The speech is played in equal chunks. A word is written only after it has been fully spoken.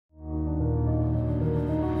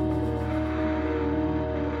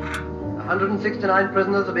169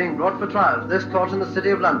 prisoners are being brought for trial to this court in the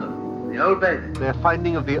City of London, the Old Bailey. Their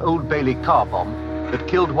finding of the Old Bailey car bomb that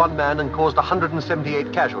killed one man and caused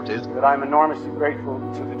 178 casualties. That I'm enormously grateful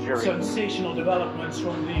to the jury. Sensational developments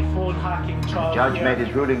from the phone hacking trial. The judge made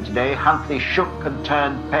his ruling today. Huntly shook and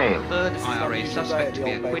turned pale. Third IRA suspect to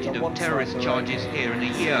be acquitted of terrorist charges here in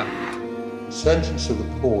a year. The sentence of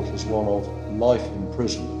the court is one of life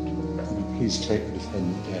imprisonment. Could you please take the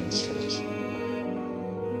defendant downstairs?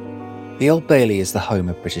 The Old Bailey is the home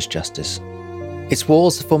of British justice. Its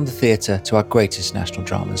walls form the theatre to our greatest national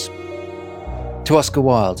dramas. To Oscar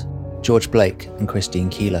Wilde, George Blake and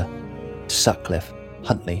Christine Keeler. To Sutcliffe,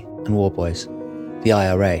 Huntley and Warboys, the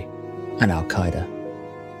IRA and Al-Qaeda.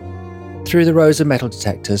 Through the rows of metal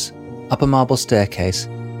detectors, up a marble staircase,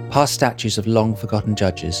 past statues of long-forgotten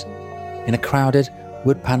judges, in a crowded,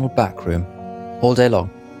 wood-panelled back room, all day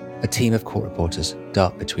long, a team of court reporters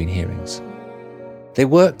dart between hearings. They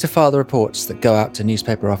work to file the reports that go out to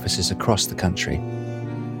newspaper offices across the country.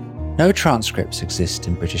 No transcripts exist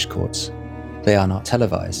in British courts. They are not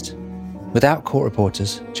televised. Without court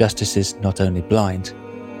reporters, justice is not only blind,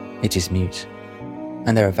 it is mute.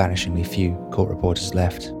 And there are vanishingly few court reporters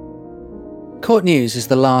left. Court News is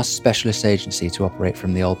the last specialist agency to operate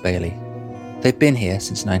from the Old Bailey. They've been here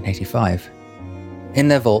since 1985. In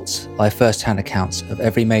their vaults lie first-hand accounts of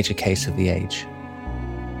every major case of the age.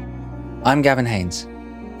 I'm Gavin Haynes.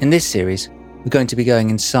 In this series, we're going to be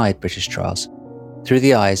going inside British trials, through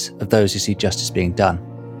the eyes of those who see justice being done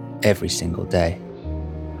every single day.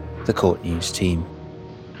 The Court News team.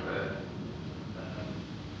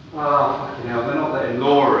 Oh, fucking hell, they're not letting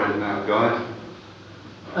Laura in now, guys.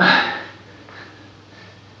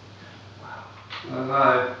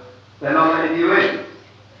 No, they're not letting you in.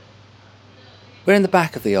 We're in the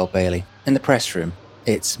back of the Old Bailey, in the press room.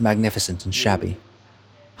 It's magnificent and shabby.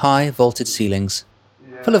 High, vaulted ceilings,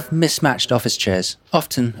 full of mismatched office chairs,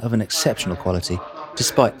 often of an exceptional quality,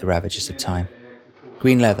 despite the ravages of time.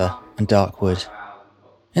 Green leather and dark wood.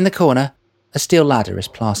 In the corner, a steel ladder is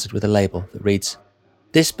plastered with a label that reads,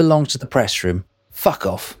 "This belongs to the press room. Fuck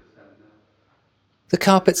off." The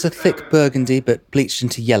carpets are thick burgundy but bleached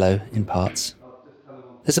into yellow in parts.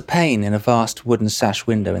 There's a pane in a vast wooden sash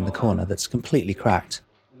window in the corner that's completely cracked.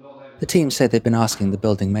 The team say they've been asking the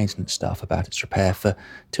building maintenance staff about its repair for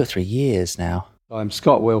 2 or 3 years now. I'm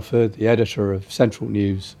Scott Wilford, the editor of Central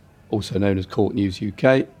News, also known as Court News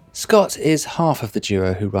UK. Scott is half of the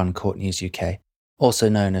duo who run Court News UK, also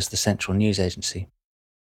known as the Central News Agency.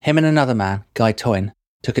 Him and another man, Guy Toyne,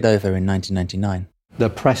 took it over in 1999. The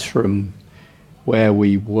press room where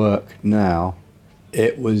we work now,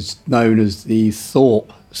 it was known as the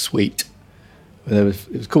Thorpe Suite. It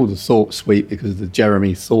was called the Thorpe Suite because of the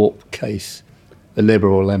Jeremy Thorpe case, the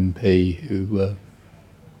Liberal MP who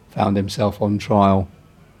found himself on trial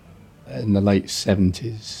in the late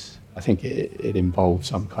 70s. I think it involved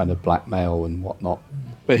some kind of blackmail and whatnot.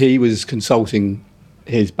 But he was consulting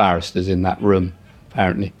his barristers in that room,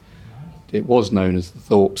 apparently. It was known as the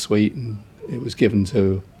Thorpe Suite, and it was given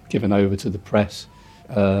over to the press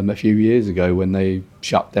a few years ago when they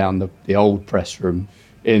shut down the old press room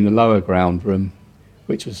in the lower ground room,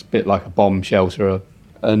 which was a bit like a bomb shelter.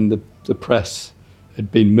 And the press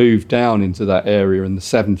had been moved down into that area in the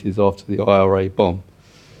 70s after the IRA bomb.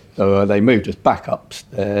 So they moved us back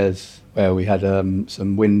upstairs where we had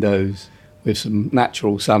some windows with some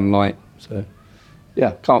natural sunlight. So,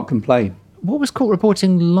 yeah, can't complain. What was court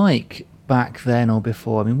reporting like back then or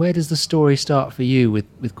before? I mean, where does the story start for you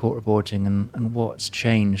with court reporting and what's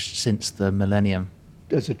changed since the millennium?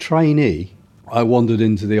 As a trainee, I wandered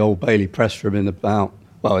into the Old Bailey press room in the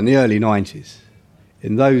early 90s.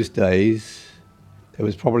 In those days, there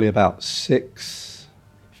was probably about 6,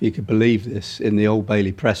 if you could believe this, in the Old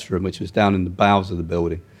Bailey press room, which was down in the bowels of the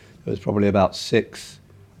building. There was probably about 6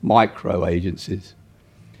 micro agencies,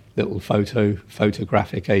 little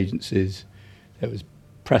photographic agencies. There was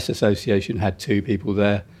Press Association had 2 people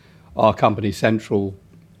there. Our company, Central,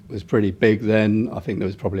 was pretty big then. I think there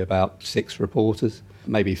was probably about 6 reporters,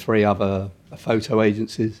 maybe 3 other photo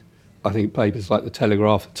agencies. I think papers like the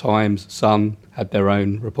Telegraph, the Times, the Sun had their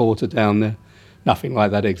own reporter down there. Nothing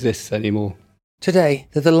like that exists anymore. Today,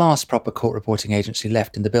 they're the last proper court reporting agency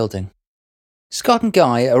left in the building. Scott and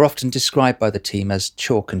Guy are often described by the team as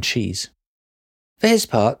chalk and cheese. For his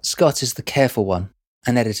part, Scott is the careful one,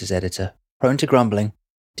 an editor's editor, prone to grumbling,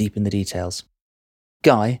 deep in the details.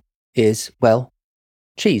 Guy is, well,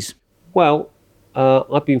 cheese. Well,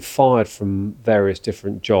 I've been fired from various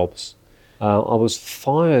different jobs. I was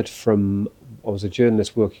a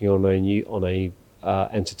journalist working on a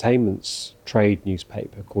entertainment's trade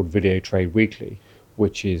newspaper called Video Trade Weekly,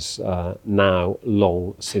 which is now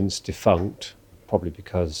long since defunct, probably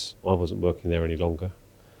because I wasn't working there any longer.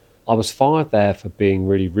 I was fired there for being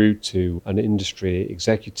really rude to an industry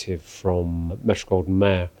executive from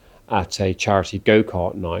Metro-Goldwyn-Mayer at a charity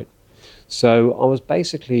go-kart night. So I was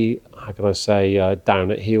basically, how can I say,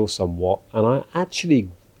 down at heel somewhat, and I actually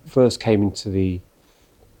first came into the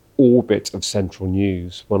orbit of Central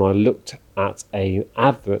News when I looked at an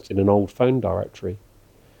advert in an old phone directory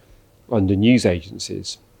under news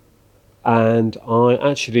agencies. And I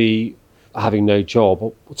actually, having no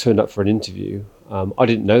job, turned up for an interview. I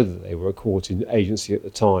didn't know that they were a courting agency at the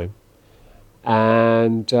time.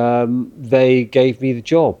 And they gave me the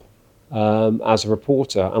job as a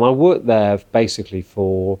reporter. And I worked there basically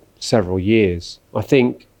for several years. I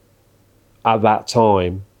think at that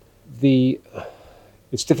time,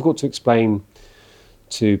 it's difficult to explain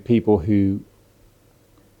to people who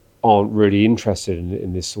aren't really interested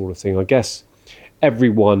in this sort of thing. I guess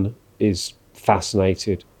everyone is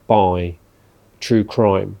fascinated by true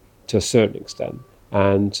crime to a certain extent.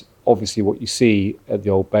 And obviously what you see at the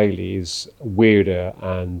Old Bailey is weirder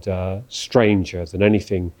and stranger than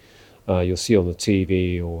anything you'll see on the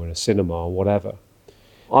TV or in a cinema or whatever.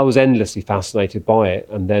 I was endlessly fascinated by it,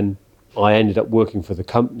 and then I ended up working for the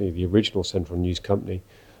company, the original Central News Company,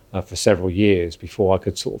 for several years before I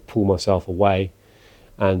could sort of pull myself away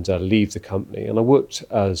and leave the company. And I worked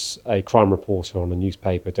as a crime reporter on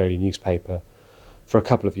a daily newspaper, for a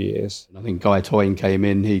couple of years. I think Guy Toyne came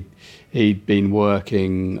in, he'd been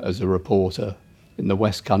working as a reporter in the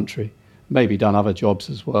West Country, maybe done other jobs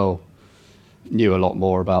as well, knew a lot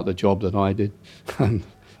more about the job than I did. I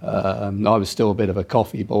was still a bit of a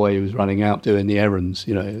coffee boy who was running out doing the errands.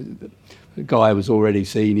 You know, the guy was already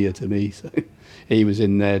senior to me, so he was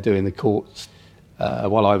in there doing the courts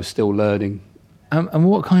while I was still learning. And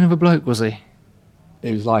what kind of a bloke was he?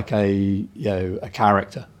 He was like a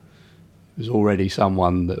character. He was already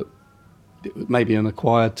someone that maybe an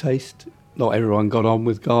acquired taste. Not everyone got on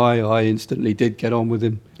with Guy. I instantly did get on with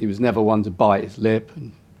him. He was never one to bite his lip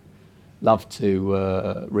and loved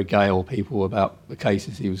to regale people about the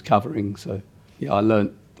cases he was covering. So yeah,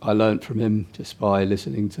 I learnt from him just by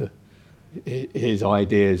listening to his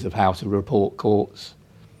ideas of how to report courts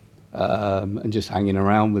and just hanging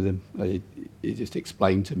around with him. He just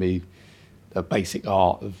explained to me the basic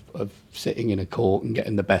art of sitting in a court and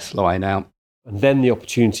getting the best line out. And then the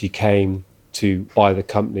opportunity came to buy the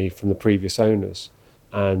company from the previous owners.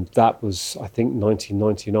 And that was, I think,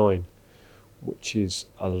 1999, which is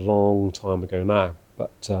a long time ago now,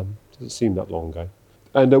 but doesn't seem that long ago.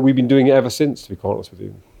 And we've been doing it ever since, to be quite honest with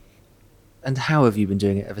you. And how have you been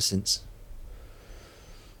doing it ever since?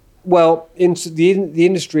 Well, the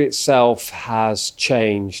industry itself has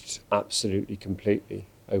changed absolutely completely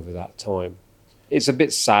over that time. It's a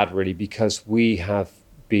bit sad, really, because we have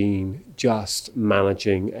been just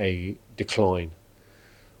managing a decline.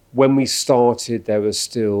 When we started, there was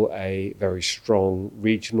still a very strong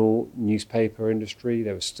regional newspaper industry.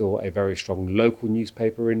 There was still a very strong local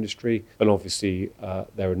newspaper industry. And obviously,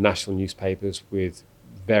 there are national newspapers with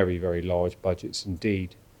very, very large budgets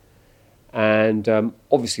indeed. And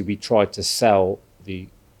obviously, we tried to sell the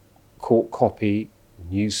court copy,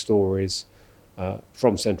 news stories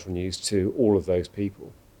from Central News to all of those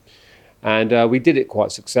people. And we did it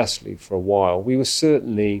quite successfully for a while. We were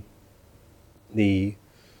certainly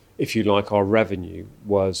if you like, our revenue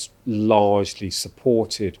was largely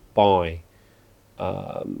supported by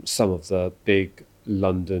some of the big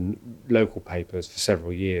London local papers for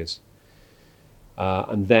several years.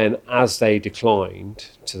 And then as they declined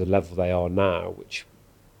to the level they are now, which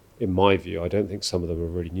in my view, I don't think some of them are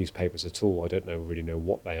really newspapers at all. I don't really know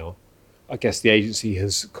what they are. I guess the agency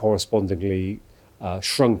has correspondingly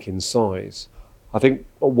shrunk in size. I think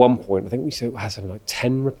at one point, we had something like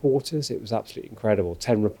 10 reporters. It was absolutely incredible.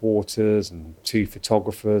 10 reporters and 2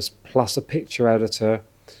 photographers, plus a picture editor.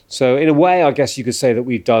 So in a way, I guess you could say that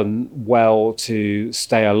we've done well to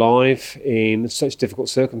stay alive in such difficult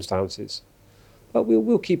circumstances. But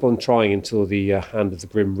we'll keep on trying until the hand of the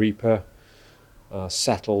Grim Reaper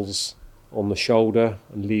settles on the shoulder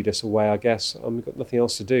and lead us away, I guess. We've got nothing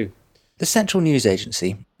else to do. The Central News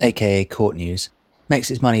Agency, aka Court News,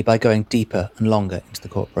 makes its money by going deeper and longer into the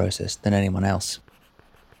court process than anyone else.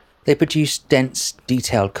 They produce dense,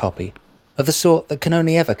 detailed copy of the sort that can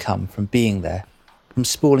only ever come from being there, from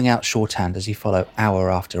spooling out shorthand as you follow hour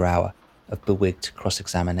after hour of bewigged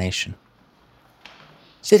cross-examination.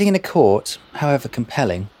 Sitting in a court, however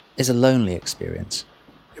compelling, is a lonely experience.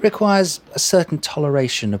 It requires a certain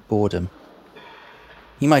toleration of boredom.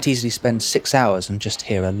 You might easily spend 6 hours and just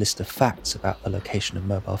hear a list of facts about the location of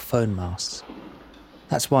mobile phone masts.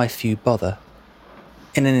 That's why few bother.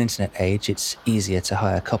 In an internet age, it's easier to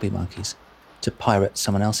hire copy monkeys, to pirate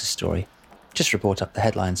someone else's story, just report up the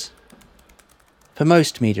headlines. For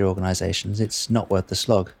most media organisations, it's not worth the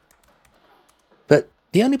slog. But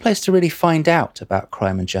the only place to really find out about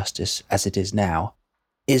crime and justice as it is now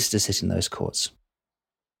is to sit in those courts.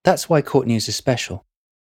 That's why court news is special.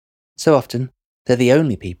 So often, they're the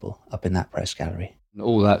only people up in that press gallery.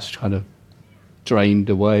 All that's kind of drained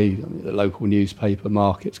away. I mean, the local newspaper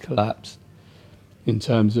market's collapsed in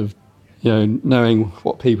terms of, knowing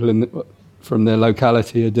what people from their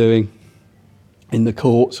locality are doing in the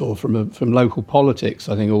courts or from local politics.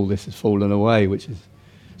 I think all this has fallen away, which is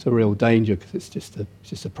it's a real danger because it's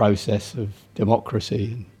just a process of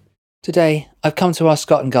democracy. Today, I've come to ask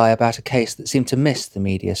Scott and Guy about a case that seemed to miss the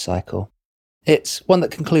media cycle. It's one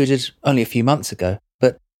that concluded only a few months ago,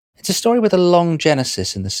 but it's a story with a long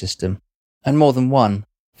genesis in the system and more than one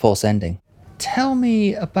false ending. Tell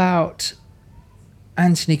me about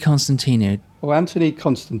Anthony Constantinou. Well, Anthony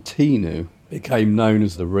Constantinou became known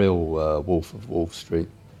as the real Wolf of Wall Street.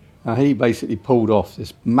 Now, he basically pulled off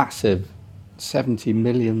this massive £70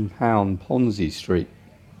 million Ponzi streak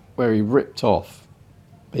where he ripped off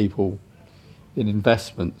people in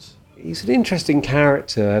investments. He's an interesting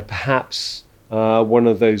character, perhaps one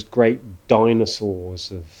of those great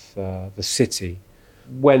dinosaurs of the city.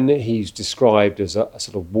 When he's described as a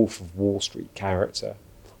sort of Wolf of Wall Street character,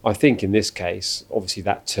 I think in this case, obviously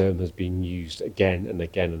that term has been used again and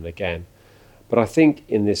again and again, but I think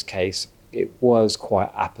in this case it was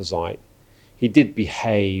quite apposite. He did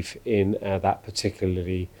behave in that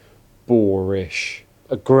particularly boorish,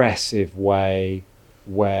 aggressive way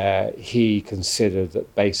where he considered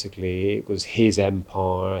that basically it was his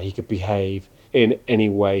empire, he could behave in any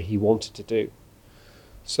way he wanted to do.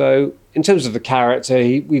 So in terms of the character,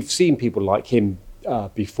 we've seen people like him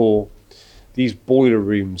before. These boiler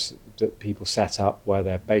rooms that people set up where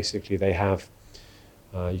they have,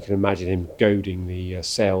 you can imagine him goading the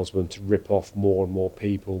salesman to rip off more and more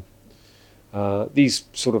people. These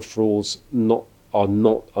sort of frauds are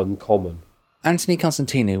not uncommon. Anthony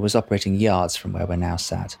Constantinou was operating yards from where we're now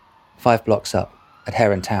sat, 5 blocks up, at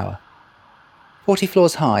Heron Tower. 40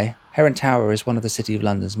 floors high, Heron Tower is one of the City of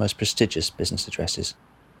London's most prestigious business addresses,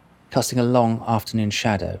 casting a long afternoon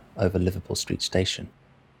shadow over Liverpool Street Station.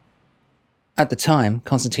 At the time,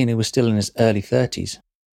 Constantinou was still in his early 30s.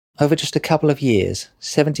 Over just a couple of years,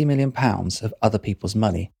 £70 million of other people's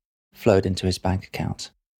money flowed into his bank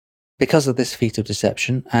account. Because of this feat of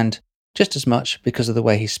deception, and just as much because of the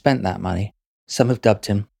way he spent that money, some have dubbed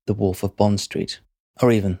him the Wolf of Bond Street,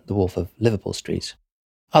 or even the Wolf of Liverpool Street.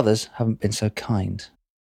 Others haven't been so kind.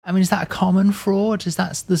 I mean, is that a common fraud? Is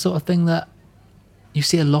that the sort of thing that you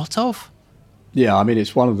see a lot of? Yeah, I mean,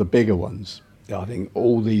 it's one of the bigger ones. I think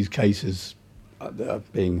all these cases that are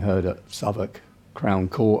being heard at Southwark Crown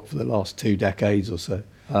Court for the last 2 decades or so,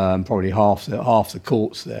 probably half the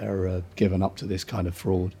courts there are given up to this kind of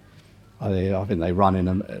fraud. I think they run in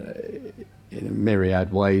a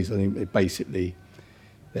myriad ways. I think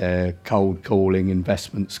they're cold calling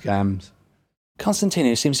investment scams.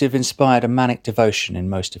 Constantinou seems to have inspired a manic devotion in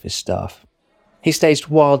most of his staff. He staged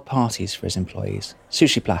wild parties for his employees,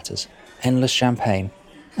 sushi platters, endless champagne,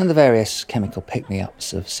 and the various chemical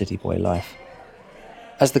pick-me-ups of city boy life.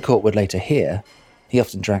 As the court would later hear, he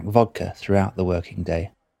often drank vodka throughout the working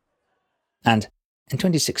day. And in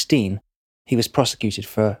 2016, he was prosecuted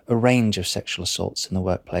for a range of sexual assaults in the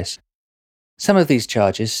workplace. Some of these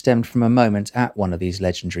charges stemmed from a moment at one of these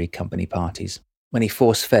legendary company parties, when he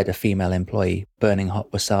force-fed a female employee burning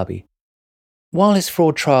hot wasabi. While his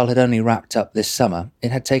fraud trial had only wrapped up this summer,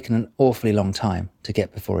 it had taken an awfully long time to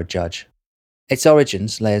get before a judge. Its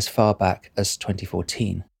origins lay as far back as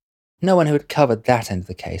 2014. No one who had covered that end of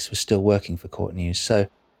the case was still working for Court News, so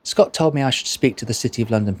Scott told me I should speak to the City of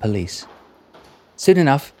London Police. Soon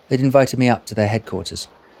enough, they'd invited me up to their headquarters,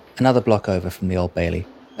 another block over from the Old Bailey,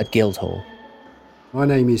 at Guildhall. My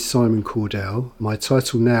name is Simon Cordell. My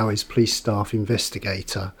title now is Police Staff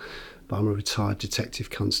Investigator, but I'm a retired Detective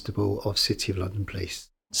Constable of City of London Police.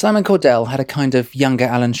 Simon Cordell had a kind of younger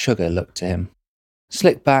Alan Sugar look to him.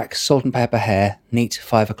 Slick back, salt and pepper hair, neat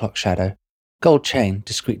 5 o'clock shadow, gold chain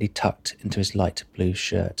discreetly tucked into his light blue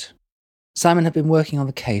shirt. Simon had been working on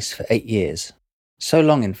the case for 8 years, so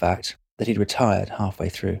long in fact that he'd retired halfway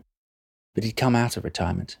through. But he'd come out of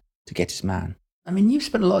retirement to get his man. I mean, you've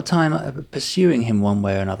spent a lot of time pursuing him one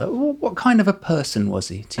way or another. What kind of a person was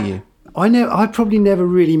he to you? I probably never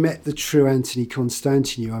really met the true Anthony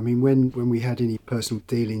Constantinou. I mean, when we had any personal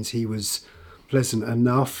dealings, he was pleasant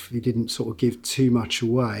enough. He didn't sort of give too much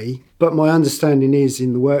away. But my understanding is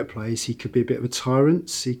in the workplace, he could be a bit of a tyrant.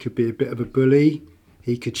 He could be a bit of a bully.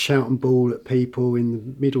 He could shout and bawl at people in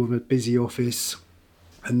the middle of a busy office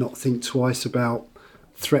and not think twice about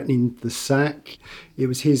threatening the sack. It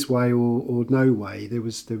was his way or no way. There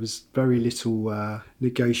was very little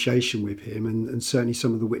negotiation with him, and certainly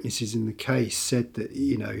some of the witnesses in the case said that,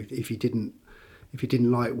 you know, if he didn't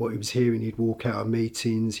like what he was hearing, he'd walk out of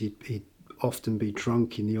meetings. He'd often be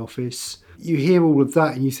drunk in the office. You hear all of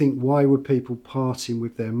that and you think, why were people parting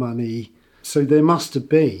with their money? So there must have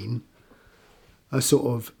been a sort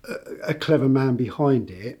of a clever man behind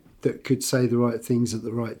it that could say the right things at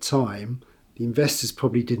the right time. The investors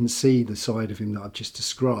probably didn't see the side of him that I've just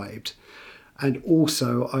described. And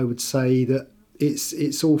also, I would say that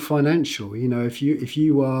it's all financial. You know, if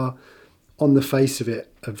you are, on the face of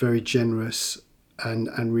it, a very generous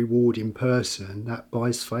and rewarding person, that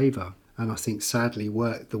buys favour. And I think, sadly,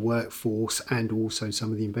 the workforce and also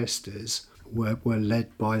some of the investors were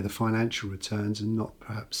led by the financial returns and not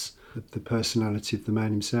perhaps the personality of the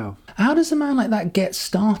man himself. How does a man like that get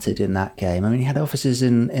started in that game? I mean, he had offices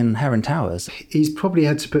in Heron Towers. He's probably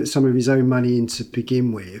had to put some of his own money in to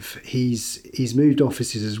begin with. He's moved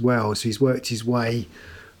offices as well, so he's worked his way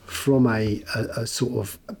from a sort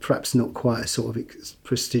of, perhaps not quite a sort of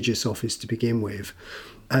prestigious office to begin with,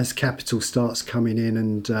 as capital starts coming in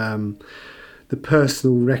and the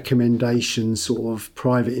personal recommendations, sort of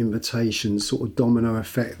private invitations, sort of domino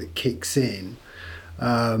effect that kicks in.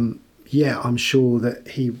 I'm sure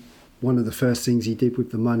that one of the first things he did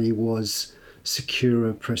with the money was secure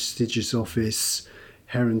a prestigious office,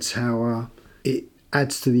 Heron Tower. It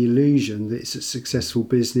adds to the illusion that it's a successful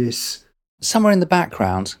business. Somewhere in the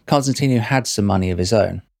background, Constantinou had some money of his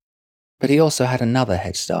own, but he also had another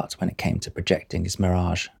head start when it came to projecting his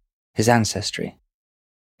mirage, his ancestry.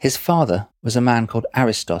 His father was a man called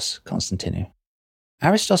Aristos Constantinou.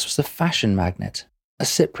 Aristos was a fashion magnate, a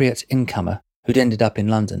Cypriot incomer who'd ended up in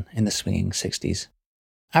London in the swinging 60s.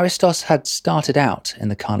 Aristos had started out in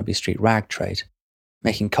the Carnaby Street rag trade,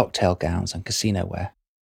 making cocktail gowns and casino wear.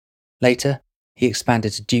 Later, he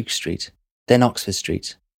expanded to Duke Street, then Oxford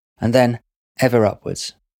Street, and then ever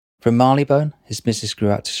upwards. From Marylebone, his business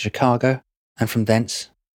grew out to Chicago, and from thence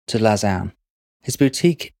to Lausanne. His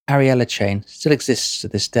boutique Ariella chain still exists to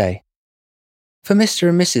this day. For Mr.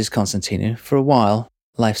 and Mrs. Constantinou, for a while,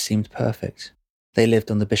 life seemed perfect. They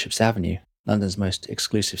lived on the Bishop's Avenue, London's most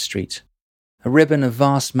exclusive street, a ribbon of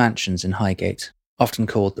vast mansions in Highgate, often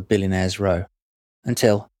called the Billionaire's Row,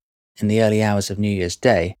 until, in the early hours of New Year's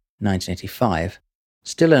Day, 1985,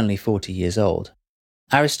 still only 40 years old,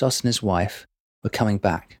 Aristos and his wife were coming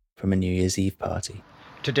back from a New Year's Eve party.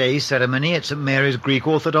 Today's ceremony at St Mary's Greek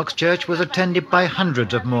Orthodox Church was attended by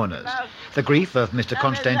hundreds of mourners. The grief of Mr.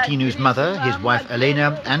 Constantinou's mother, his wife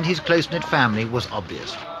Elena, and his close-knit family was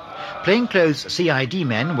obvious. Plainclothes CID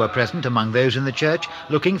men were present among those in the church,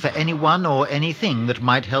 looking for anyone or anything that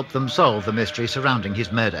might help them solve the mystery surrounding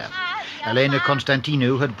his murder. Elena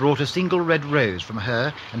Constantinou had brought a single red rose from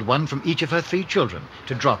her and one from each of her 3 children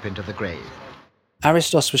to drop into the grave.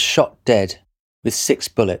 Aristos was shot dead with 6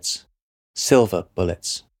 bullets, silver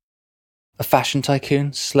bullets. A fashion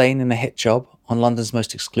tycoon slain in a hit job on London's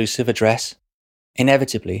most exclusive address.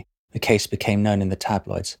 Inevitably, the case became known in the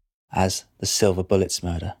tabloids as the Silver Bullets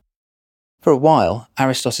murder. For a while,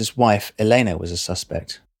 Aristos' wife Elena was a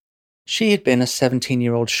suspect. She had been a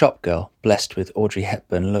 17-year-old shop girl blessed with Audrey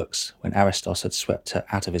Hepburn looks when Aristos had swept her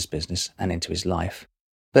out of his business and into his life.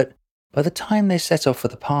 But by the time they set off for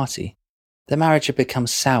the party, their marriage had become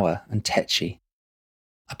sour and tetchy.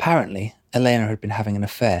 Apparently, Elena had been having an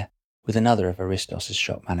affair with another of Aristos'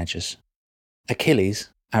 shop managers. Achilles,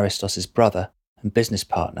 Aristos' brother and business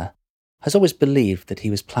partner, has always believed that he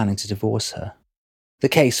was planning to divorce her. The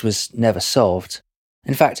case was never solved.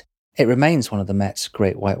 In fact, it remains one of the Met's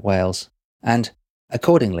great white whales, and,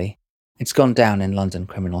 accordingly, it's gone down in London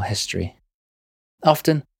criminal history.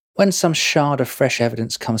 Often, when some shard of fresh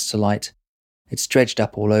evidence comes to light, it's dredged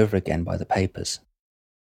up all over again by the papers.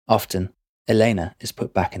 Often, Elena is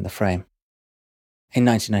put back in the frame. In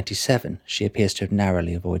 1997, she appears to have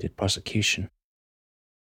narrowly avoided prosecution.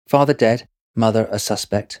 Father dead, mother a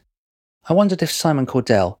suspect. I wondered if Simon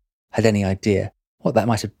Cordell had any idea what that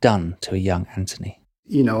might have done to a young Anthony.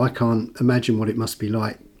 You know, I can't imagine what it must be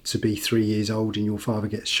like to be 3 years old and your father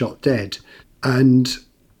gets shot dead. And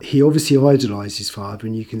he obviously idolised his father,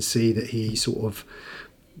 and you can see that he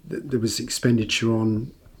there was expenditure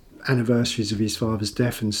on anniversaries of his father's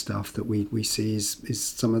death and stuff that we see is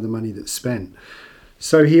some of the money that's spent.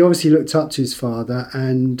 So he obviously looked up to his father,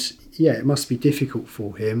 and yeah, it must be difficult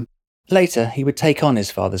for him. Later, he would take on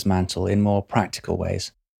his father's mantle in more practical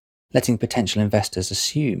ways, letting potential investors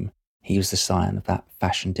assume he was the scion of that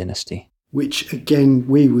fashion dynasty. which again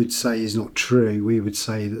we would say is not true. We would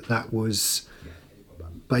say that that was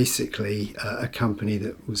basically a company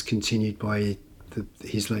that was continued by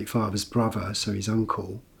his late father's brother, so his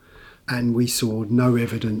uncle. And we saw no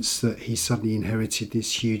evidence that he suddenly inherited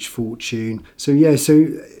this huge fortune. So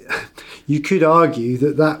you could argue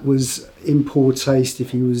that that was in poor taste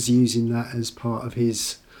if he was using that as part of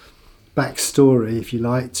his backstory, if you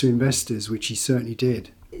like, to investors, which he certainly did.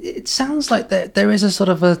 It sounds like there is a sort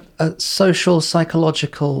of a social,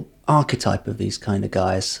 psychological archetype of these kind of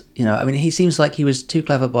guys. You know, I mean, he seems like he was too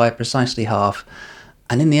clever by precisely half,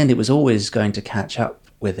 and in the end it was always going to catch up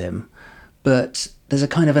with him. But there's a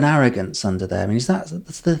kind of an arrogance under there. I mean,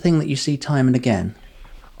 that's the thing that you see time and again?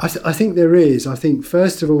 I think there is. I think,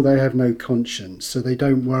 first of all, they have no conscience, so they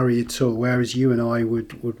don't worry at all, whereas you and I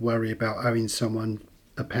would worry about owing someone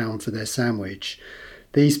 £1 for their sandwich.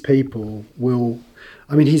 These people will...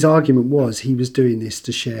 I mean, his argument was he was doing this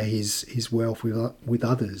to share his wealth with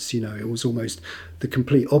others. You know, it was almost the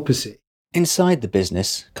complete opposite. Inside the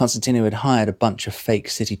business, Constantinou had hired a bunch of fake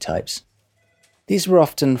city types. These were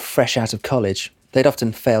often fresh out of college. They'd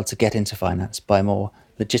often failed to get into finance by more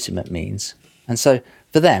legitimate means. And so,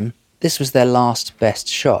 for them, this was their last best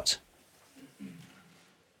shot.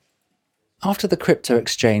 After the crypto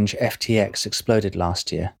exchange FTX exploded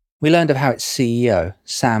last year, we learned of how its CEO,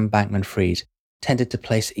 Sam Bankman-Fried, tended to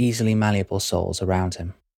place easily malleable souls around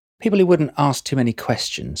him. People who wouldn't ask too many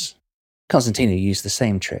questions. Constantinou used the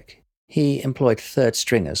same trick. He employed third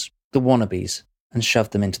stringers, the wannabes, and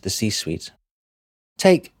shoved them into the C-suite.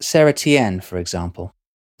 Take Sarah Tien, for example,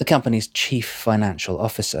 the company's chief financial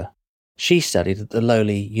officer. She studied at the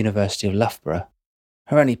lowly University of Loughborough.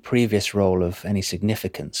 Her only previous role of any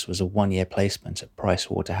significance was a 1-year placement at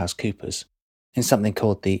PricewaterhouseCoopers in something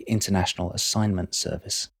called the International Assignment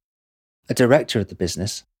Service. A director of the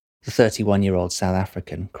business, the 31-year-old South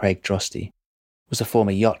African Craig Drosty, was a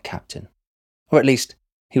former yacht captain, or at least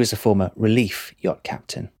he was a former relief yacht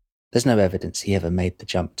captain. There's no evidence he ever made the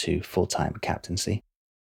jump to full-time captaincy.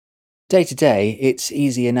 Day to day, it's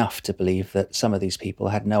easy enough to believe that some of these people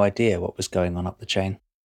had no idea what was going on up the chain.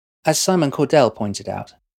 As Simon Cordell pointed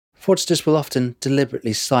out, fraudsters will often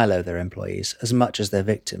deliberately silo their employees as much as their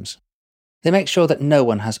victims. They make sure that no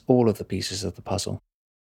one has all of the pieces of the puzzle.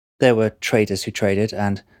 There were traders who traded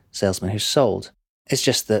and salesmen who sold. It's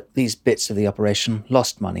just that these bits of the operation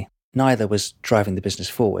lost money. Neither was driving the business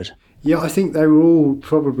forward. Yeah, I think they were all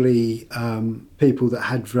probably people that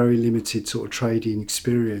had very limited sort of trading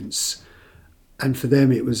experience. And for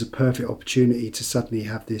them, it was a perfect opportunity to suddenly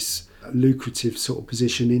have this lucrative sort of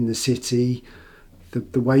position in the city.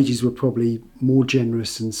 The wages were probably more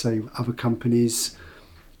generous than, say, other companies.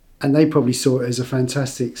 And they probably saw it as a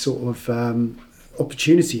fantastic sort of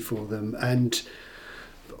opportunity for them, and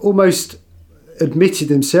almost admitted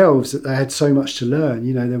themselves that they had so much to learn.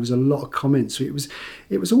 You know, there was a lot of comments. It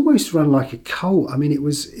was almost run like a cult. I mean,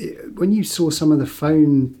 when you saw some of the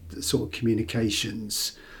phone sort of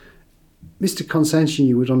communications, Mr.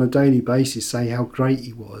 Constantinou would on a daily basis say how great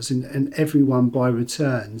he was, and everyone by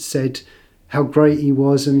return said how great he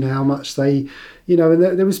was and how much they, you know, and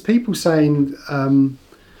there was people saying,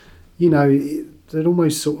 you know, they'd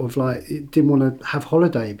almost sort of like didn't want to have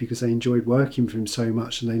holiday because they enjoyed working for him so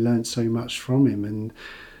much and they learned so much from him, and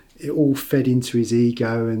it all fed into his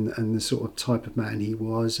ego and the sort of type of man he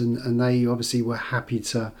was, and they obviously were happy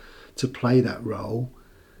to play that role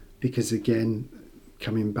because, again,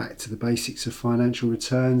 coming back to the basics of financial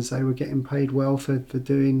returns, they were getting paid well for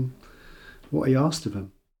doing what he asked of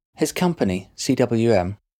them. His company,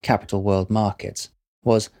 CWM, Capital World Markets,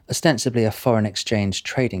 was ostensibly a foreign exchange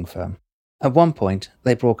trading firm. At one point,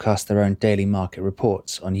 they broadcast their own daily market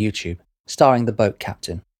reports on YouTube, starring the boat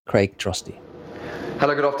captain, Craig Drosty.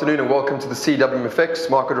 Hello, good afternoon, and welcome to the CWMFX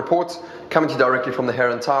Market Reports, coming to you directly from the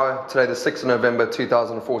Heron Tower, today the 6th of November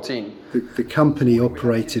 2014. The company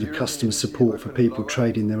operated a customer support for people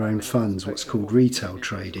trading their own funds, what's called retail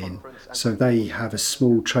trading. So they have a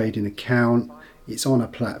small trading account, it's on a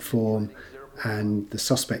platform, and the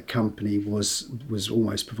suspect company was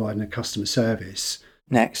almost providing a customer service.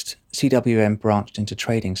 Next, CWM branched into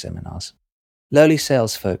trading seminars. Lowly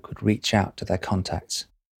salesfolk would reach out to their contacts,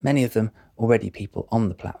 many of them already people on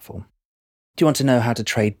the platform. Do you want to know how to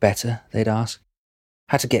trade better, they'd ask?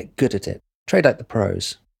 How to get good at it? Trade like the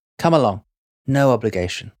pros. Come along. No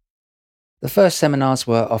obligation. The first seminars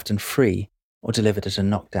were often free or delivered at a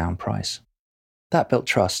knockdown price. That built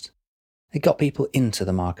trust. It got people into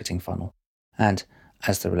the marketing funnel. And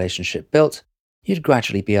as the relationship built, you'd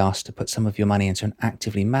gradually be asked to put some of your money into an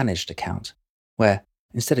actively managed account, where,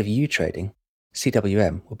 instead of you trading,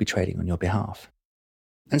 CWM would be trading on your behalf.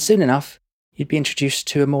 And soon enough, you'd be introduced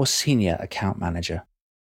to a more senior account manager.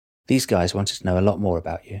 These guys wanted to know a lot more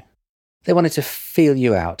about you. They wanted to feel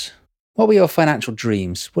you out. What were your financial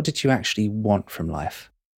dreams? What did you actually want from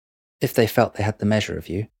life? If they felt they had the measure of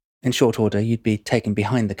you, in short order you'd be taken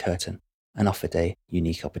behind the curtain and offered a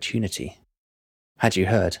unique opportunity. Had you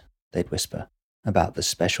heard, they'd whisper, about the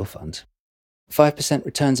special fund? 5%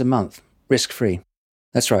 returns a month, risk-free.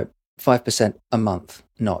 That's right, 5% a month,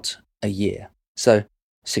 not a year. So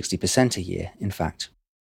 60% a year, in fact.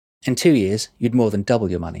 In 2 years, you'd more than double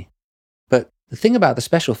your money. But the thing about the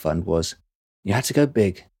special fund was, you had to go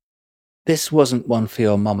big. This wasn't one for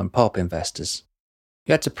your mom and pop investors.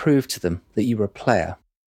 You had to prove to them that you were a player,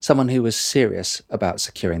 someone who was serious about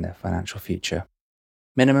securing their financial future.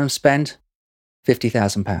 Minimum spend?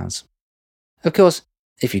 £50,000. Of course,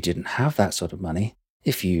 if you didn't have that sort of money,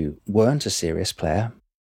 if you weren't a serious player,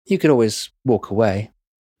 you could always walk away.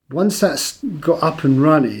 Once that's got up and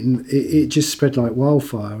running, it just spread like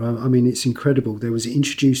wildfire. I mean, it's incredible. There was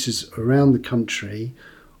introducers around the country,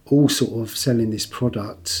 all sort of selling this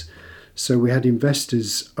product. So we had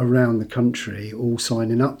investors around the country all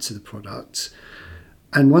signing up to the product.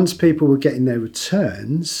 And once people were getting their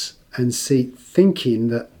returns and thinking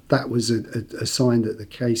that was a sign that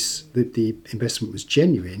the investment was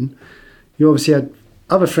genuine, you obviously had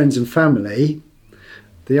other friends and family,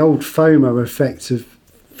 the old FOMO effect of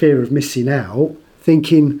fear of missing out,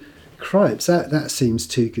 thinking, cripes, that seems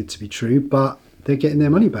too good to be true, but they're getting their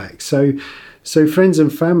money back. So friends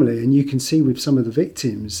and family, and you can see with some of the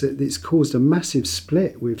victims that it's caused a massive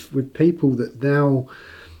split with people that now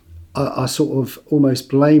are sort of almost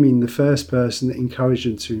blaming the first person that encouraged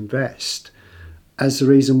them to invest as the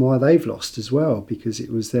reason why they've lost as well, because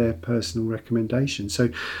it was their personal recommendation.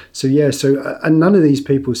 And none of these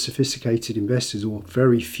people are sophisticated investors, or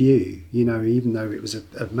very few, even though it was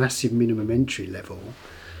a massive minimum entry level.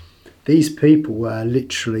 These people were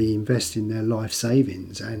literally investing their life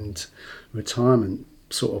savings and retirement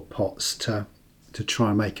sort of pots to try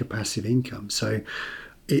and make a passive income. So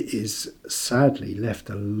it is sadly left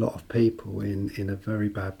a lot of people in a very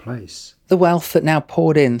bad place. The wealth that now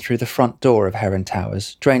poured in through the front door of Heron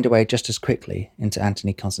Towers drained away just as quickly into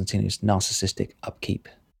Anthony Constantinou's narcissistic upkeep.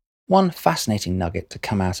 One fascinating nugget to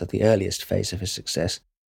come out of the earliest phase of his success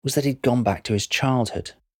was that he'd gone back to his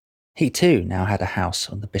childhood. He too now had a house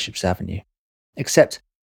on the Bishop's Avenue. Except,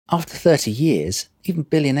 after 30 years, even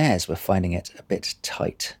billionaires were finding it a bit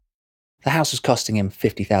tight. The house was costing him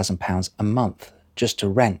 £50,000 a month just to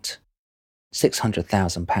rent,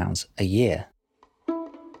 £600,000 a year.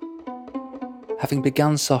 Having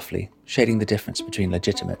begun softly, shading the difference between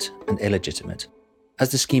legitimate and illegitimate,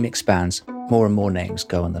 as the scheme expands, more and more names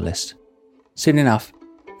go on the list. Soon enough,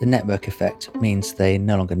 the network effect means they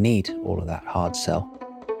no longer need all of that hard sell.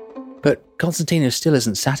 But Constantinou still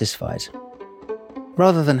isn't satisfied.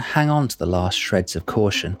 Rather than hang on to the last shreds of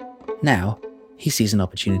caution, now he sees an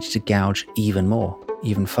opportunity to gouge even more,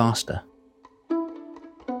 even faster.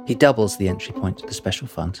 He doubles the entry point to the special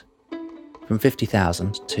fund, from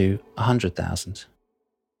 50,000 to 100,000.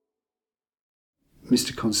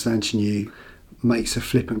 Mr. Constantinou makes a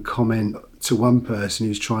flippant comment to one person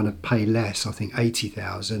who's trying to pay less, I think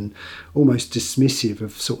 80,000, almost dismissive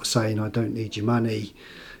of sort of saying, I don't need your money,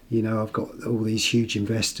 I've got all these huge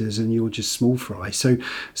investors and you're just small fry. So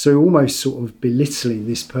almost sort of belittling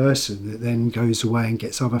this person that then goes away and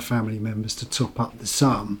gets other family members to top up the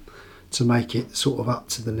sum to make it sort of up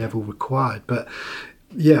to the level required. But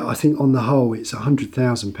yeah, I think on the whole it's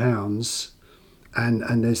 £100,000,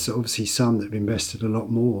 and there's obviously some that have invested a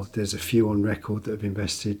lot more. There's a few on record that have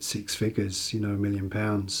invested six figures, £1 million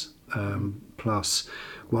plus.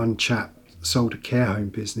 One chap sold a care home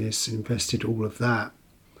business, invested all of that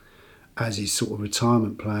as his sort of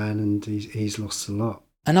retirement plan, and he's lost a lot.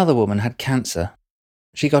 Another woman had cancer.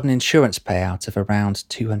 She got an insurance payout of around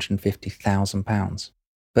 £250,000.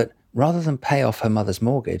 But rather than pay off her mother's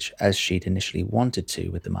mortgage, as she'd initially wanted to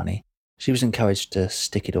with the money, she was encouraged to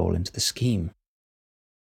stick it all into the scheme.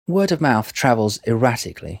 Word of mouth travels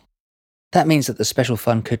erratically. That means that the special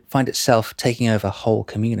fund could find itself taking over whole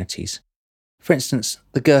communities. For instance,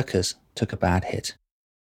 the Gurkhas took a bad hit.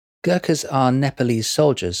 Gurkhas are Nepalese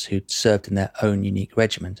soldiers who'd served in their own unique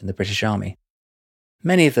regiment in the British Army.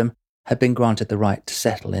 Many of them had been granted the right to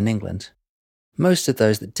settle in England. Most of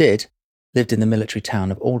those that did lived in the military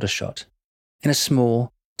town of Aldershot. In a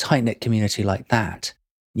small, tight-knit community like that,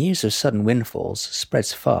 news of sudden windfalls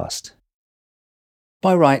spreads fast.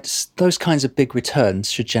 By rights, those kinds of big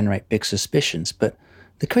returns should generate big suspicions, but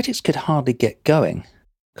the critics could hardly get going.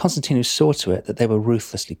 Constantinou saw to it that they were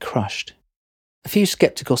ruthlessly crushed. A few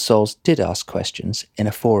sceptical souls did ask questions in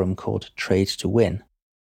a forum called Trade to Win.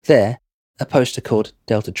 There, A poster called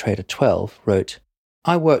Delta Trader 12 wrote,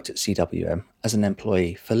 "I worked at CWM as an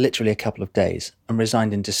employee for literally a couple of days and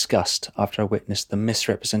resigned in disgust after I witnessed the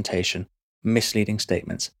misrepresentation, misleading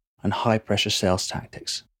statements, and high-pressure sales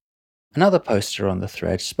tactics." Another poster on the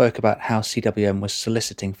thread spoke about how CWM was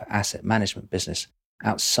soliciting for asset management business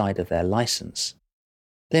outside of their license.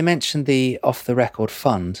 They mentioned the off-the-record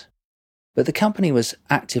fund, but the company was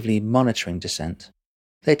actively monitoring dissent.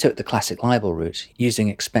 They took the classic libel route, using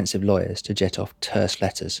expensive lawyers to jet off terse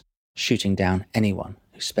letters, shooting down anyone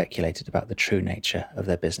who speculated about the true nature of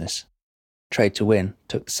their business. Trade to Win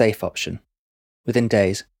took the safe option. Within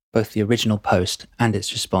days, both the original post and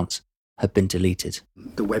its response had been deleted.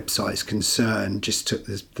 The website's concern just took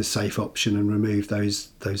the safe option and removed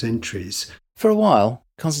those entries. For a while,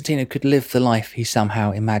 Constantinou could live the life he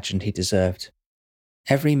somehow imagined he deserved.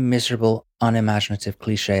 Every miserable, unimaginative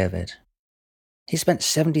cliché of it. He spent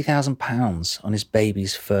 £70,000 on his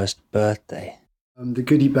baby's first birthday. The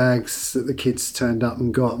goodie bags that the kids turned up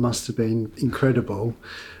and got must have been incredible.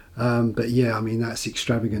 But yeah, I mean, that's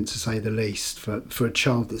extravagant to say the least for a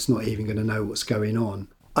child that's not even going to know what's going on.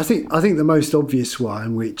 I think the most obvious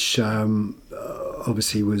one, which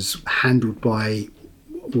obviously was handled by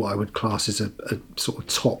what I would class as a sort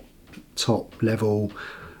of top level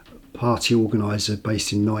party organiser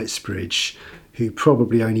based in Knightsbridge, who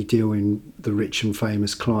probably only deal in the rich and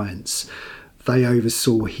famous clients. They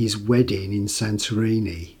oversaw his wedding in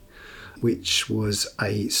Santorini, which was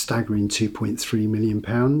a staggering £2.3 million.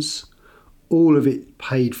 All of it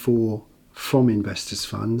paid for from investors'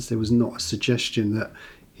 funds. There was not a suggestion that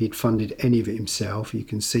he'd funded any of it himself. You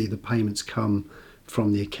can see the payments come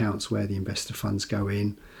from the accounts where the investor funds go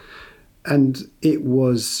in. And it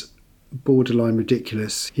was borderline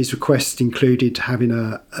ridiculous. His request included having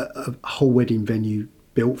a whole wedding venue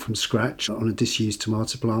built from scratch on a disused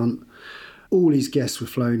tomato plant. All his guests were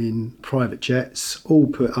flown in private jets, all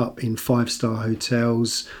put up in 5-star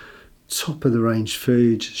hotels, top of the range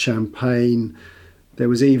food, champagne. There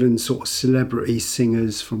was even sort of celebrity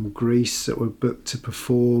singers from Greece that were booked to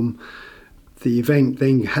perform. The event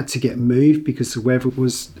then had to get moved because the weather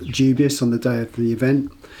was dubious on the day of the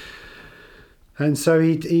event. And so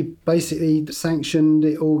he basically sanctioned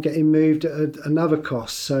it all getting moved at another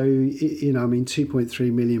cost. So, you know, I mean,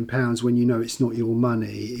 £2.3 million, when you know it's not your money,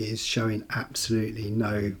 is showing absolutely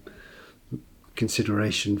no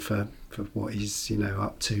consideration for what he's, you know,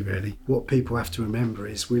 up to, really. What people have to remember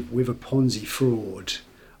is with a Ponzi fraud,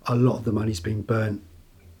 a lot of the money's been burnt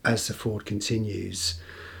as the fraud continues.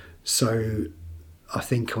 So I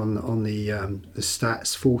think on the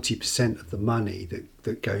stats, 40% of the money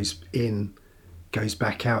that goes in goes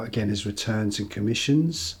back out again as returns and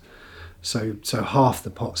commissions. So half the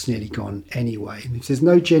pot's nearly gone anyway. And if there's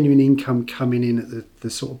no genuine income coming in at the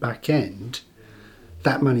sort of back end,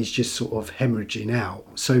 that money's just sort of hemorrhaging out.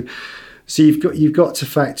 So you've got to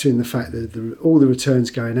factor in the fact that all the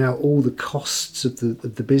returns going out, all the costs of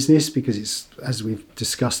the business, because it's, as we've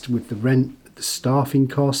discussed with the rent, the staffing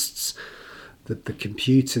costs, the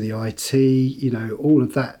computer, the IT, you know, all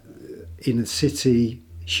of that in a city,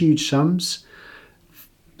 huge sums.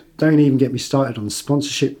 Don't even get me started on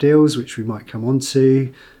sponsorship deals, which we might come on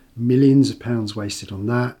to. Millions of pounds wasted on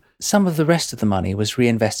that. Some of the rest of the money was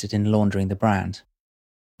reinvested in laundering the brand.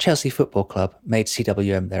 Chelsea Football Club made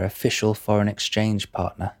CWM their official foreign exchange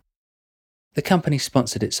partner. The company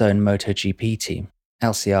sponsored its own MotoGP team,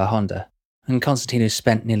 LCR Honda, and Constantinou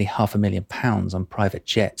spent nearly £500,000 on private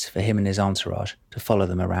jets for him and his entourage to follow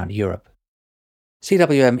them around Europe.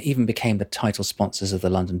 CWM even became the title sponsors of the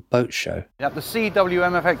London Boat Show. At the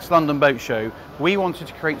CWMFX London Boat Show, we wanted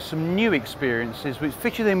to create some new experiences which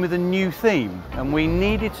fitted in with a new theme, and we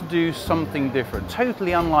needed to do something different,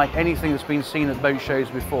 totally unlike anything that's been seen at boat shows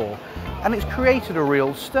before. And it's created a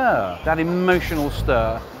real stir. That emotional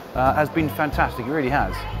stir has been fantastic, it really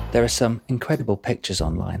has. There are some incredible pictures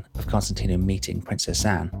online of Constantinou meeting Princess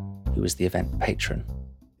Anne, who was the event patron.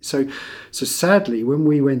 So sadly, when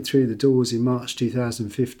we went through the doors in March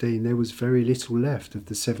 2015, there was very little left of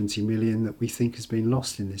the 70 million that we think has been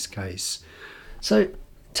lost in this case. So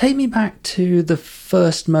take me back to the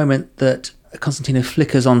first moment that Constantinou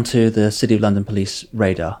flickers onto the City of London Police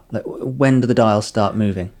radar. Like, when do the dials start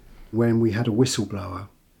moving? When we had a whistleblower.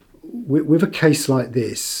 With a case like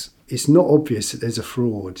this, it's not obvious that there's a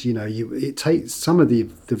fraud. You know, it takes some of the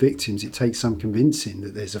victims, it takes some convincing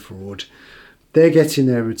that there's a fraud. They're getting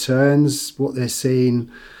their returns, what they're seeing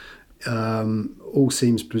all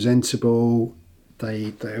seems presentable.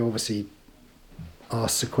 They obviously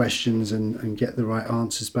ask the questions and get the right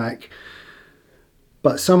answers back.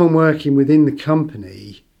 But someone working within the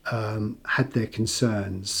company had their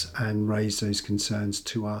concerns and raised those concerns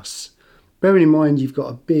to us. bearing in mind you've got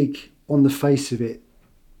a big, on the face of it,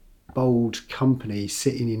 bold company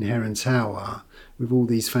sitting in Heron Tower with all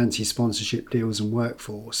these fancy sponsorship deals and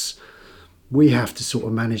workforce, we have to sort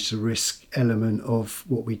of manage the risk element of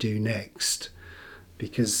what we do next,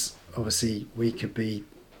 because obviously we could be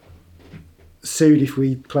sued if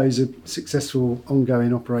we close a successful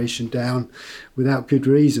ongoing operation down without good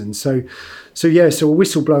reason. So a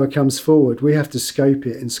whistleblower comes forward, we have to scope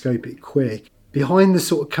it and scope it quick. Behind the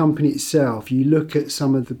sort of company itself, you look at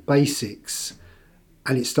some of the basics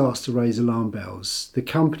and it starts to raise alarm bells. The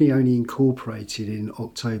company only incorporated in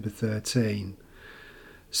October 13.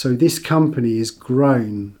 So this company has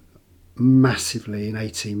grown massively in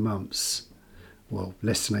 18 months. Well,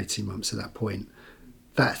 less than 18 months at that point.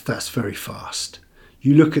 That's very fast.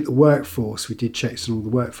 You look at the workforce, we did checks on all the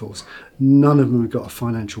workforce, none of them have got a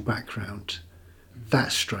financial background.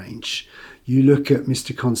 That's strange. You look at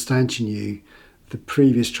Mr. Constantinou, the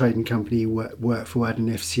previous trading company he worked for had an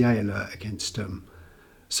FCA alert against them.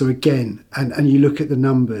 So again, and you look at the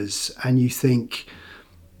numbers and you think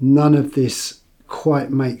none of this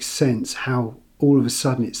quite makes sense, how all of a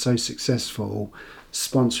sudden it's so successful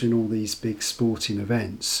sponsoring all these big sporting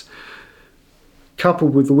events.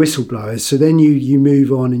 Coupled with the whistleblowers, so then you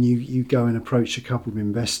move on and you go and approach a couple of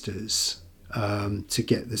investors to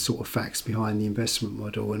get the sort of facts behind the investment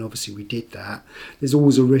model, and obviously we did that. There's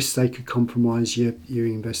always a risk they could compromise your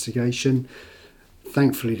investigation.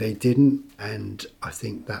 Thankfully they didn't, and I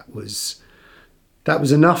think that was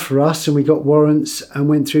enough for us, and we got warrants and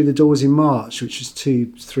went through the doors in March, which was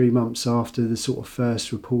 2-3 months after the sort of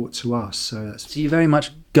first report to us. So you very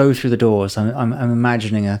much go through the doors. I'm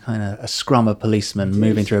imagining a kind of a scrum of policemen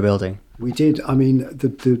moving through a building. We did. I mean,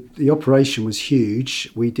 the operation was huge.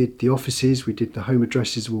 We did the offices, we did the home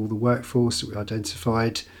addresses of all the workforce that we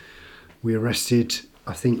identified. We arrested,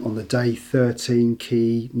 I think on the day, 13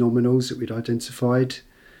 key nominals that we'd identified.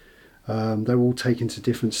 They were all taken to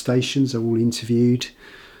different stations, they were all interviewed.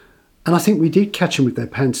 And I think we did catch them with their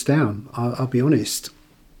pants down, I'll be honest.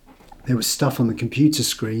 There was stuff on the computer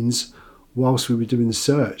screens whilst we were doing the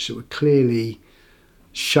search that were clearly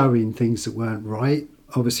showing things that weren't right.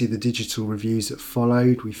 Obviously the digital reviews that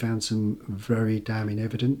followed, we found some very damning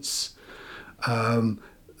evidence.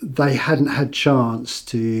 They hadn't had chance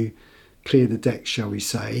to clear the deck, shall we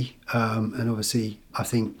say. And obviously I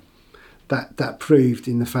think that proved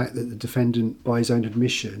in the fact that the defendant, by his own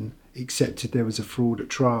admission, accepted there was a fraud at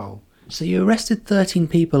trial. So you arrested 13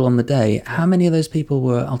 people on the day. How many of those people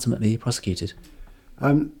were ultimately prosecuted?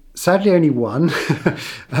 Sadly, only one.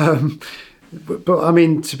 But I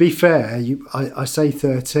mean, to be fair, I say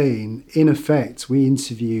 13. In effect, we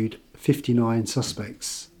interviewed 59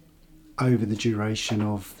 suspects over the duration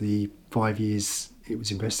of the 5 years it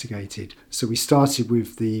was investigated. So we started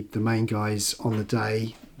with the main guys on the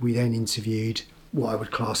day. We then interviewed what I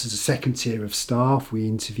would class as a second tier of staff. We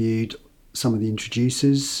interviewed some of the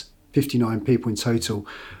introducers, 59 people in total.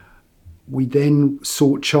 We then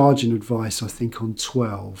sought charging advice, I think, on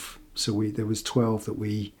 12. So there was 12 that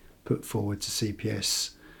we put forward to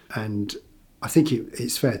CPS. And I think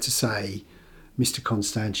it's fair to say Mr.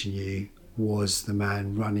 Constantinou was the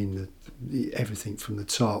man running everything from the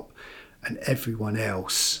top, and everyone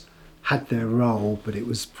else had their role, but it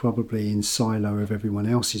was probably in silo of everyone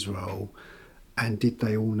else's role. And did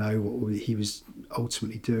they all know what he was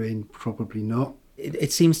ultimately doing? Probably not.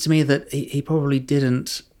 It seems to me that he probably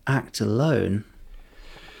didn't act alone.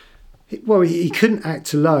 Well, he couldn't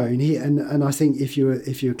act alone. And I think if you're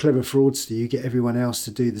a clever fraudster, you get everyone else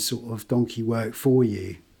to do the sort of donkey work for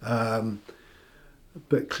you.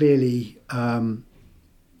 But clearly,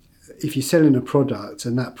 if you're selling a product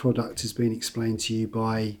and that product has been explained to you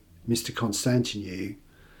by Mr. Constantinou,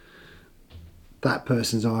 that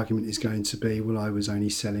person's argument is going to be, well, I was only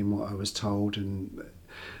selling what I was told. And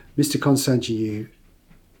Mr. Constantinou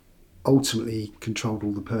ultimately controlled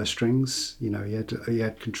all the purse strings. You know, he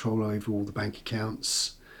had control over all the bank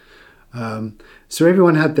accounts. So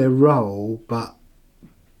everyone had their role, but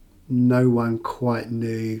no one quite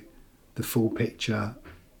knew the full picture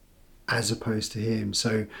as opposed to him.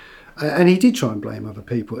 So, and he did try and blame other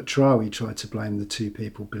people. At trial, he tried to blame the two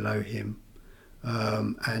people below him.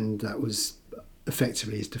 And that was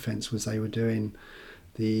effectively his defence, was they were doing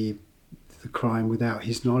the crime without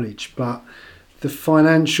his knowledge. But the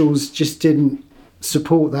financials just didn't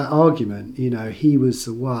support that argument. You know, he was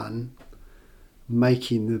the one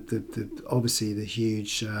making the obviously the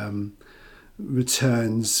huge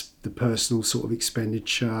returns, the personal sort of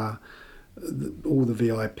expenditure, all the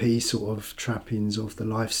VIP sort of trappings of the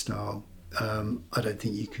lifestyle. I don't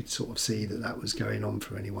think you could sort of see that was going on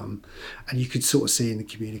for anyone. And you could sort of see in the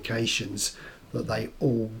communications that they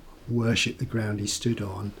all worship the ground he stood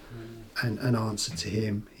on and answer to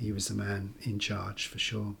him. He was the man in charge, for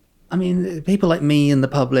sure. I mean, people like me and the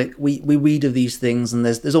public, we read of these things, and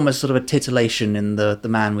there's almost sort of a titillation in the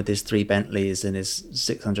man with his 3 Bentleys and his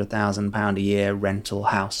 £600,000 a year rental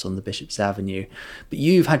house on the Bishop's Avenue. But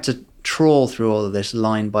you've had to trawl through all of this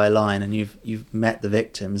line by line, and you've met the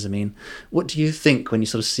victims. I mean, what do you think when you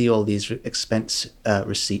sort of see all these expense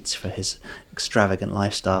receipts for his extravagant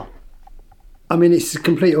lifestyle? I mean, it's the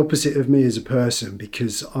complete opposite of me as a person,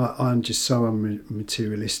 because I'm just so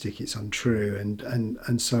unmaterialistic, it's untrue.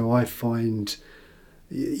 And so I find,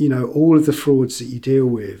 you know, all of the frauds that you deal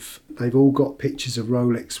with, they've all got pictures of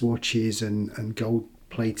Rolex watches and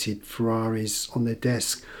gold-plated Ferraris on their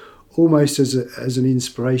desk, almost as an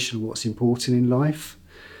inspiration of what's important in life.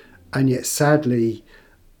 And yet, sadly,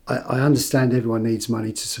 I understand everyone needs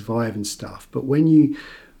money to survive and stuff, but when you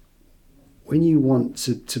want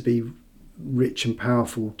to be rich and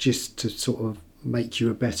powerful just to sort of make you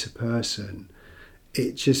a better person,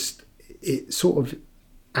 it sort of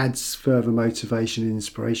adds further motivation and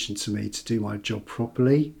inspiration to me to do my job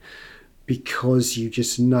properly, because you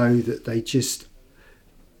just know that they just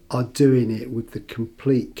are doing it with the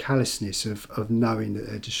complete callousness of knowing that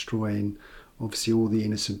they're destroying obviously all the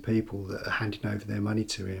innocent people that are handing over their money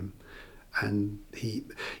to him. And he,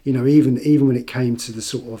 you know, even when it came to the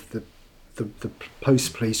sort of the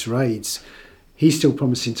post-police raids, he's still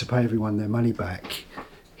promising to pay everyone their money back.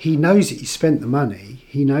 He knows that he spent the money,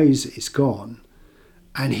 he knows that it's gone,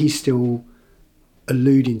 and he's still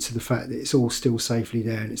alluding to the fact that it's all still safely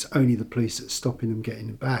there and it's only the police that's stopping them getting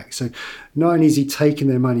it back. So not only has he taken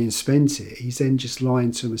their money and spent it, he's then just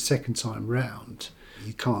lying to them a second time round.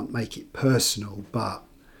 You can't make it personal, but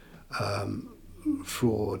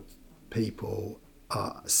fraud people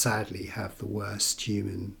sadly have the worst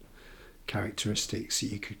human characteristics that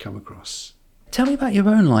you could come across. Tell me about your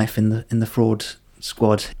own life in the fraud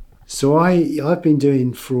squad. So I've been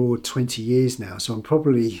doing fraud 20 years now, so I'm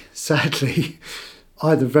probably, sadly,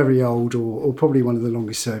 either very old or probably one of the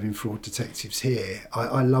longest serving fraud detectives here.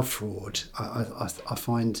 I love fraud. I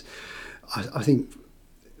think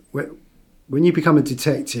when you become a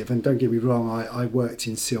detective, and don't get me wrong, I worked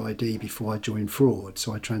in CID before I joined fraud,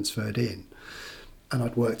 so I transferred in. And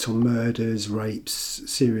I'd worked on murders, rapes,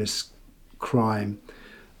 serious crime.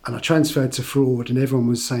 And I transferred to fraud, and everyone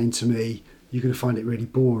was saying to me, you're going to find it really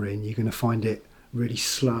boring, you're going to find it really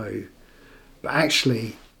slow. But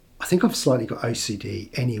actually, I think I've slightly got OCD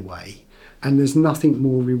anyway, and there's nothing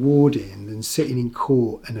more rewarding than sitting in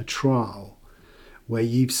court in a trial where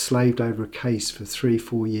you've slaved over a case for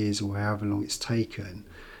 3-4 years or however long it's taken,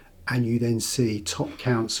 and you then see top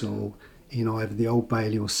counsel in either the Old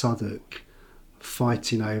Bailey or Southwark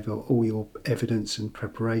fighting over all your evidence and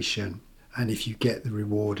preparation. And if you get the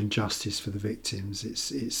reward and justice for the victims,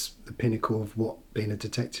 it's the pinnacle of what being a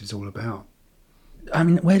detective is all about. I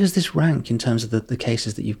mean, where does this rank in terms of the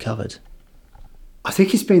cases that you've covered? I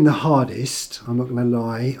think it's been the hardest, I'm not going to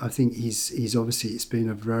lie. I think he's obviously, it's been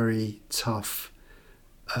a very tough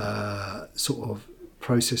sort of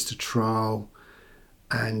process to trial,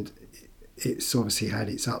 and it's obviously had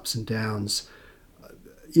its ups and downs.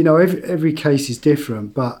 You know, every case is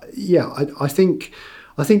different, but yeah, I think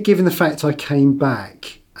given the fact I came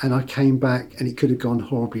back and it could have gone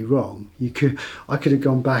horribly wrong. I could have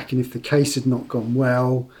gone back, and if the case had not gone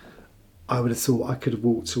well, I would have thought I could have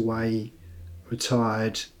walked away,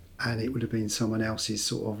 retired, and it would have been someone else's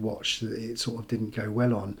sort of watch that it sort of didn't go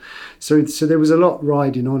well on. So there was a lot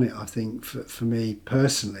riding on it, I think, for me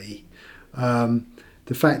personally.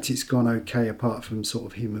 The fact it's gone okay, apart from sort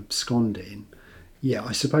of him absconding, yeah,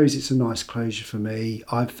 I suppose it's a nice closure for me.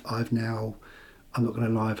 I've now, I'm not going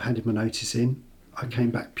to lie, I've handed my notice in. I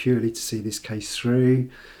came back purely to see this case through,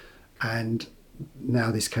 and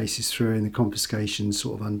now this case is through and the confiscation's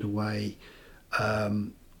sort of underway.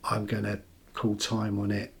 I'm going to call time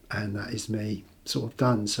on it, and that is me sort of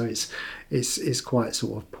done. So it's quite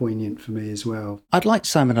sort of poignant for me as well. I'd liked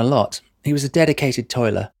Simon a lot. He was a dedicated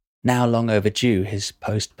toiler, now long overdue his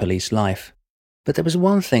post-police life. But there was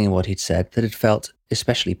one thing in what he'd said that had felt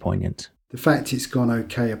especially poignant. The fact it's gone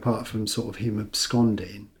okay, apart from sort of him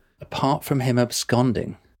absconding. Apart from him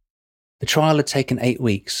absconding. The trial had taken 8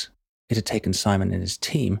 weeks. It had taken Simon and his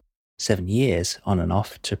team 7 years on and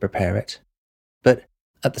off to prepare it. But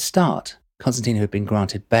at the start, Constantinou had been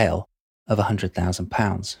granted bail of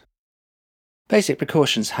 £100,000. Basic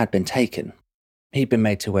precautions had been taken. He'd been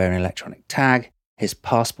made to wear an electronic tag, his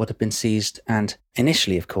passport had been seized, and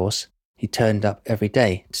initially, of course, he turned up every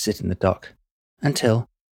day to sit in the dock. Until,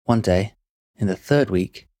 one day, in the 3rd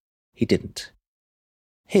week, he didn't.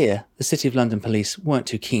 Here, the City of London police weren't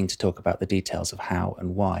too keen to talk about the details of how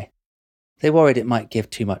and why. They worried it might give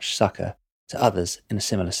too much succour to others in a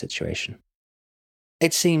similar situation.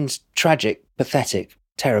 It seemed tragic, pathetic,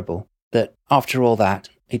 terrible that after all that,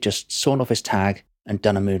 he'd just sawn off his tag and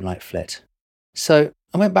done a moonlight flit. So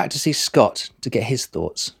I went back to see Scott to get his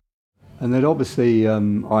thoughts. And then obviously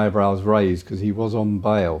eyebrows raised because he was on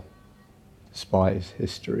bail, despite his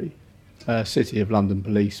history. City of London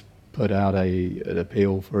police put out an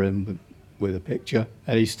appeal for him with a picture,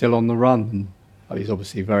 and he's still on the run. And he's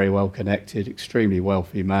obviously very well connected, extremely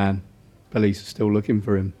wealthy man. Police are still looking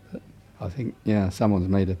for him. But I think, someone's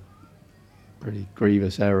made a pretty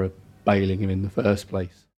grievous error bailing him in the first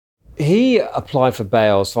place. He applied for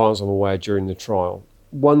bail, as far as I'm aware, during the trial.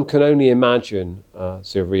 One can only imagine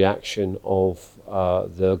the reaction of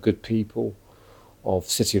the good people of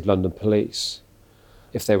City of London Police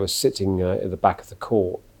if they were sitting at the back of the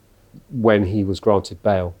court when he was granted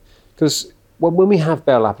bail. Because when we have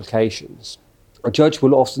bail applications, a judge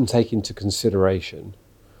will often take into consideration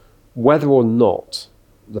whether or not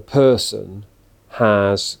the person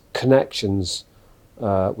has connections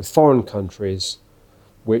with foreign countries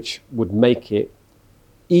which would make it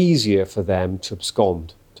easier for them to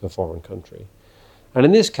abscond to a foreign country. And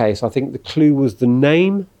in this case, I think the clue was the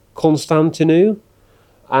name, Constantinou,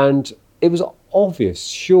 and it was obvious,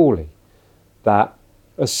 surely, that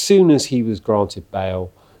as soon as he was granted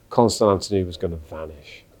bail, Constantinou was going to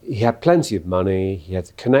vanish. He had plenty of money, he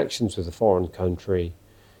had connections with a foreign country,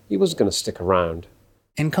 he wasn't going to stick around.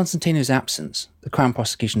 In Constantinou's absence, the Crown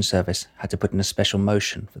Prosecution Service had to put in a special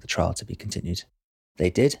motion for the trial to be continued.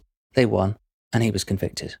 They did, they won, and he was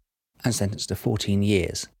convicted and sentenced to 14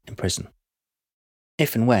 years in prison.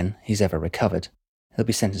 If and when he's ever recovered, he'll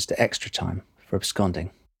be sentenced to extra time for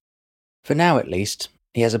absconding. For now, at least,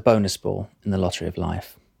 he has a bonus ball in the lottery of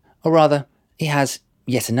life. Or rather, he has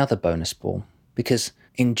yet another bonus ball, because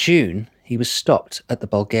in June he was stopped at the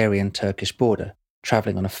Bulgarian-Turkish border,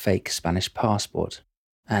 travelling on a fake Spanish passport.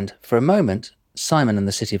 And for a moment, Simon and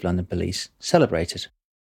the City of London police celebrated.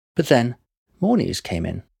 But then, more news came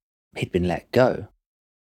in. He'd been let go.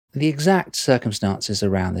 The exact circumstances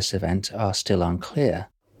around this event are still unclear.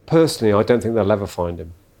 Personally, I don't think they'll ever find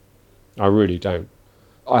him. I really don't.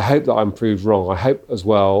 I hope that I'm proved wrong. I hope as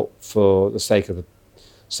well, for the sake of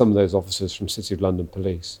some of those officers from City of London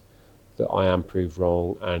Police, that I am proved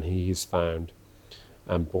wrong and he is found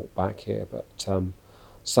and brought back here. But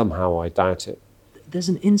somehow I doubt it. There's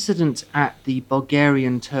an incident at the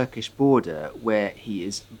Bulgarian-Turkish border where he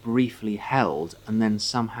is briefly held and then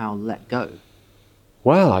somehow let go.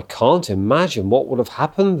 Well, I can't imagine what would have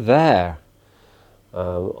happened there.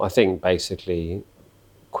 I think basically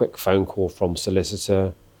quick phone call from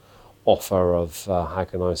solicitor, offer of,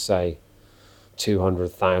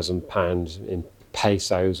 £200,000 in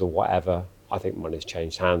pesos or whatever. I think money's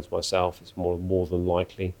changed hands myself. It's more than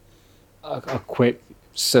likely. A quick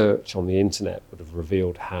search on the internet would have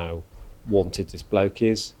revealed how wanted this bloke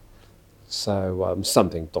is. So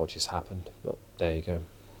something dodgy's happened. But there you go.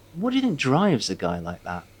 What do you think drives a guy like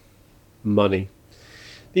that? Money.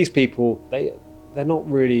 These people, they're not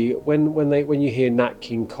really. When you hear Nat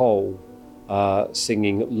King Cole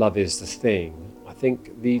singing "Love Is the Thing," I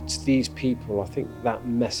think these people, I think that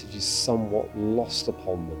message is somewhat lost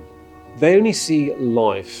upon them. They only see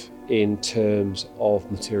life in terms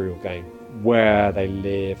of material gain. Where they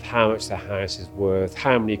live, how much their house is worth,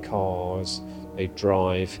 how many cars they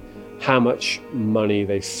drive, how much money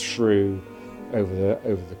they threw over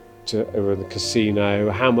the casino,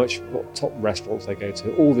 what top restaurants they go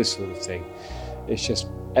to, all this sort of thing. It's just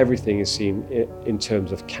everything is seen in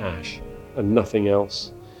terms of cash and nothing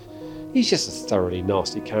else. He's just a thoroughly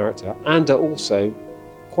nasty character and also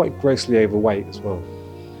quite grossly overweight as well.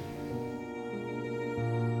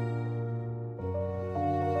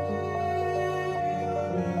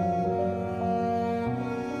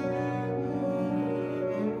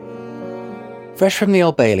 Fresh from the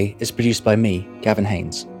Old Bailey is produced by me, Gavin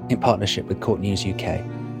Haynes, in partnership with Court News UK.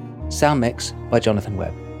 Sound mix by Jonathan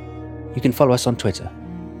Webb. You can follow us on Twitter.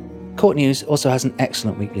 Court News also has an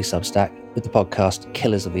excellent weekly Substack with the podcast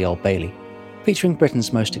Killers of the Old Bailey, featuring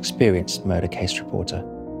Britain's most experienced murder case reporter,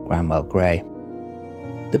 Granwell Gray.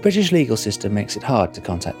 The British legal system makes it hard to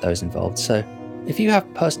contact those involved, so if you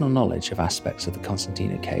have personal knowledge of aspects of the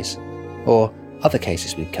Constantinou case, or other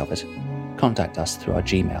cases we've covered, contact us through our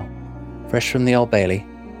Gmail,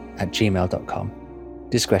 freshfromtheoldbailey@gmail.com.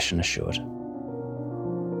 Discretion assured.